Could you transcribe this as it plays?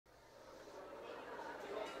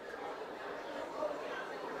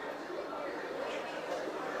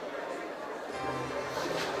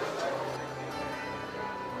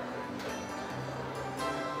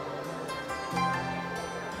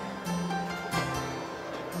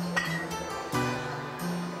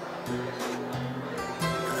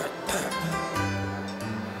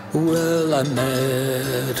Well, I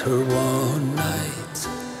met her one night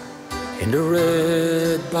in the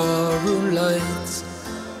red barroom lights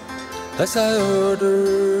as I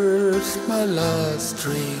ordered my last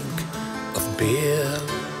drink of beer.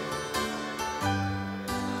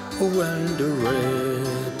 When the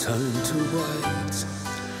red turned to white,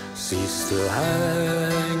 she still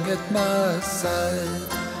hung at my side,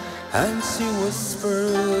 and she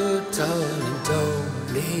whispered, "Darling,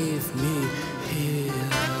 don't leave me here."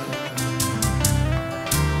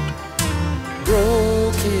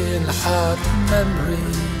 Broken heart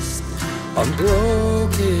memories on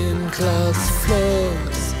broken glass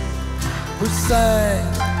floors. We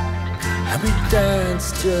sang and we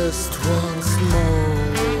danced just once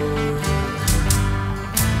more.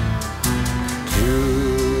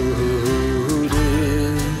 Judy,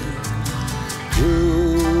 Judy,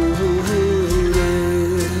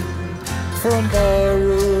 from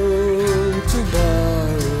barroom to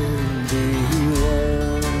barroom we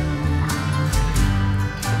roam.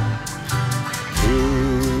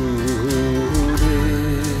 Judy,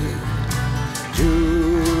 Judy,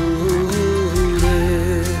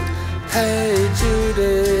 hey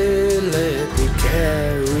Judy, let me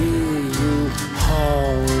carry you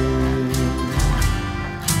home.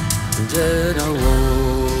 Then I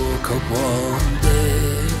woke up one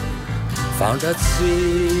day, found that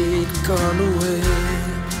she'd gone away,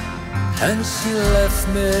 and she left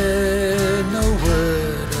me no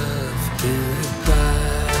word of goodbye.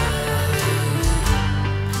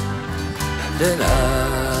 Then I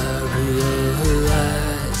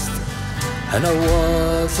realized, and I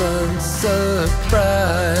wasn't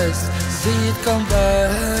surprised, she'd come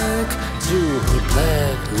back to her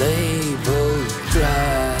black label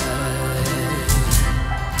drive.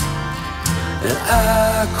 Then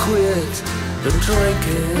I quit the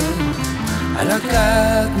drinking and I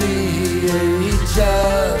got me a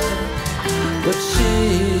job, but she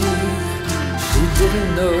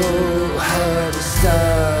didn't know how to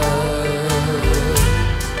stop.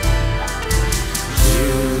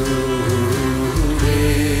 Judy,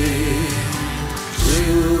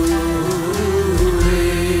 Judy,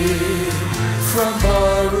 from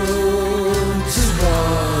barroom to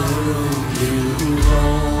barroom you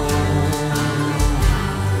roam.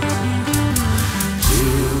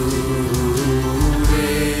 Judy,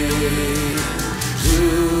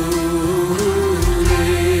 Judy,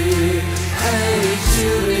 hey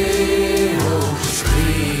Judy, won't you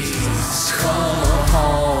please come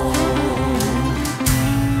home?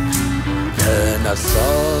 Then I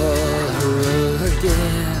saw her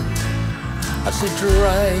again as she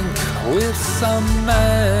drank with some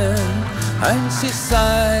man, and she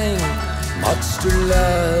sang much too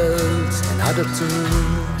loud another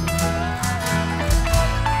tune.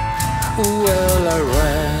 Well, I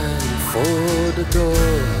ran for the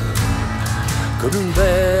door, couldn't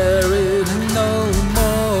bear it no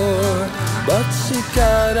more, but she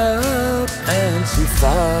got up and she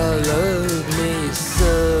followed me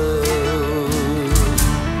so.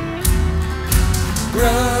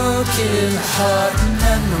 Broken heart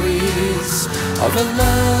memories of a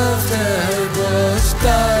love that was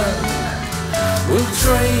done will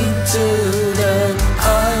train to